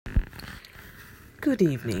Good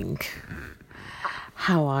evening.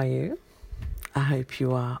 How are you? I hope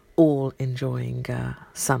you are all enjoying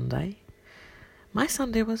Sunday. My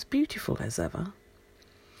Sunday was beautiful as ever.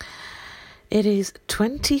 It is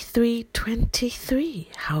 23:23.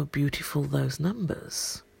 How beautiful those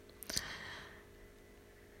numbers.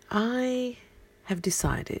 I have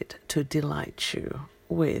decided to delight you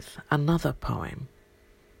with another poem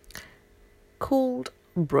called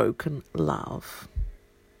Broken Love.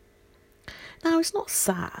 Now, it's not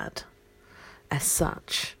sad as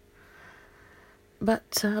such,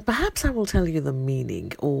 but perhaps I will tell you the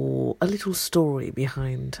meaning or a little story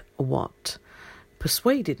behind what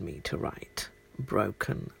persuaded me to write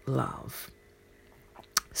Broken Love.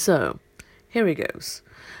 So, here it goes.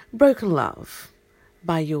 Broken Love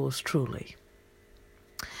by yours truly.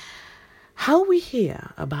 How we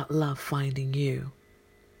hear about love finding you.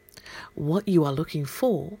 What you are looking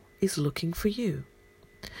for is looking for you.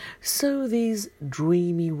 So these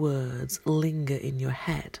dreamy words linger in your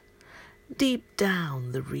head. Deep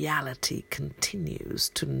down, the reality continues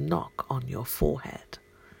to knock on your forehead,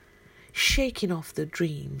 shaking off the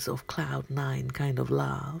dreams of cloud nine kind of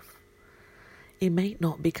love. It may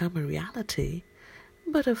not become a reality,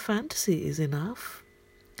 but a fantasy is enough.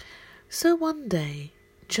 So one day,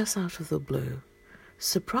 just out of the blue,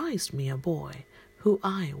 surprised me a boy who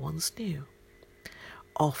I once knew.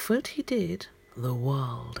 Offered he did the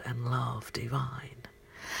world and love divine.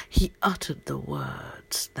 He uttered the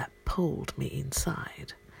words that pulled me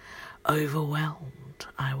inside. Overwhelmed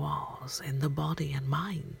I was in the body and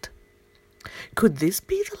mind. Could this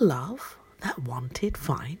be the love that wanted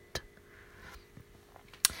find?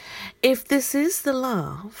 If this is the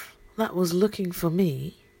love that was looking for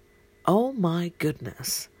me, oh my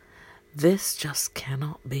goodness, this just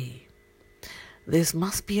cannot be. This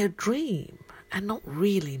must be a dream and not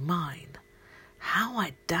really mine. How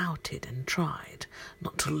I doubted and tried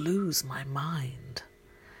not to lose my mind.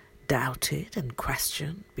 Doubted and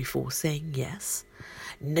questioned before saying yes.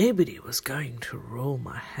 Nobody was going to rule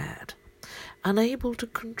my head. Unable to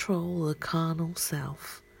control the carnal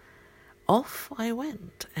self. Off I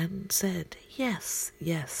went and said yes,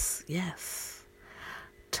 yes, yes.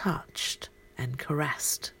 Touched and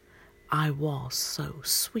caressed I was so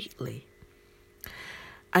sweetly.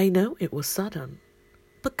 I know it was sudden,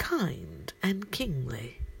 but kind and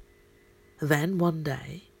kingly. Then one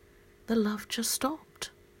day, the love just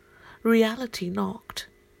stopped. Reality knocked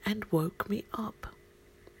and woke me up.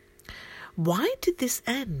 Why did this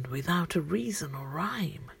end without a reason or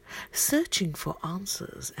rhyme? Searching for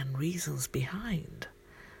answers and reasons behind.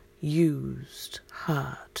 Used,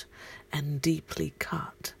 hurt, and deeply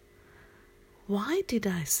cut. Why did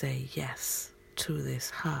I say yes to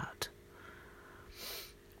this hurt?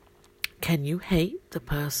 Can you hate the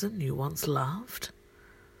person you once loved?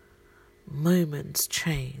 Moments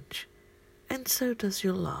change, and so does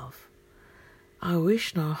your love. I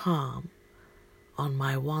wish no harm on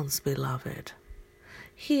my once beloved.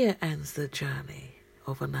 Here ends the journey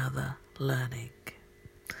of another learning.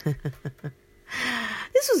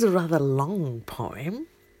 This was a rather long poem.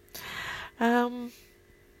 Most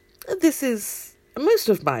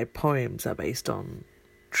of my poems are based on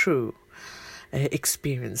true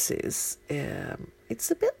experiences. It's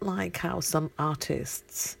a bit like how some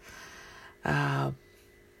artists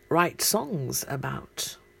write songs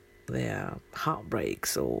about their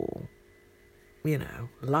heartbreaks or,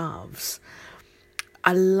 loves.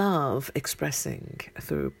 I love expressing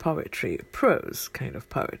through poetry, prose kind of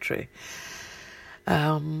poetry.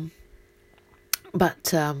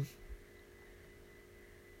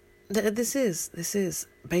 This is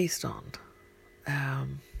based on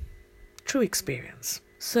true experience.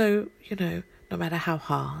 So, no matter how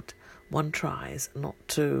hard one tries not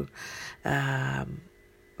to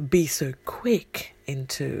be so quick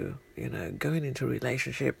into, going into a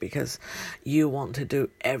relationship because you want to do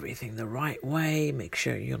everything the right way, make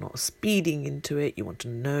sure you're not speeding into it, you want to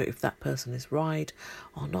know if that person is right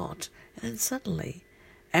or not. And then suddenly,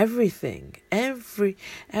 everything, every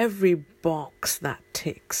box that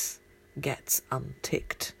ticks gets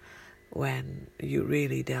unticked when you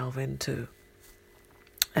really delve into,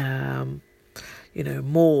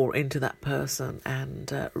 more into that person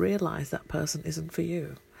and realize that person isn't for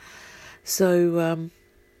you. So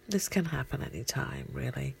this can happen anytime,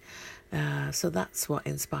 really. So that's what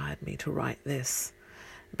inspired me to write this,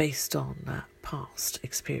 based on past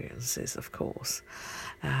experiences, of course.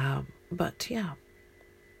 But yeah,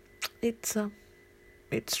 it's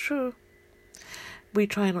true. We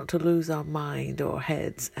try not to lose our mind or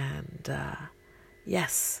heads, and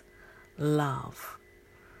yes, love,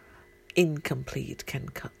 incomplete, can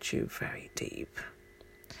cut you very deep.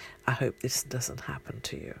 I hope this doesn't happen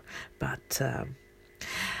to you. But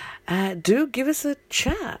do give us a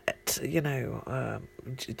chat,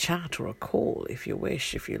 chat or a call if you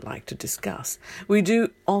wish, if you'd like to discuss. We do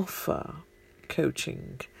offer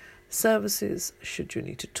coaching services should you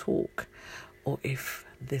need to talk, or if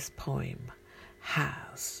this poem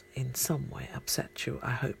has in some way upset you.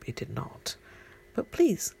 I hope it did not. But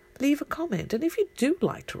please leave a comment. And if you do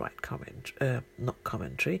like to write not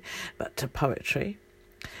commentary, but poetry,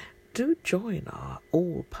 do join our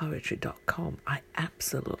allpoetry.com. I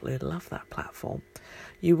absolutely love that platform.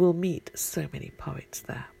 You will meet so many poets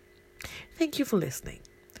there. Thank you for listening.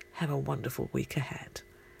 Have a wonderful week ahead.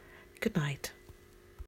 Good night.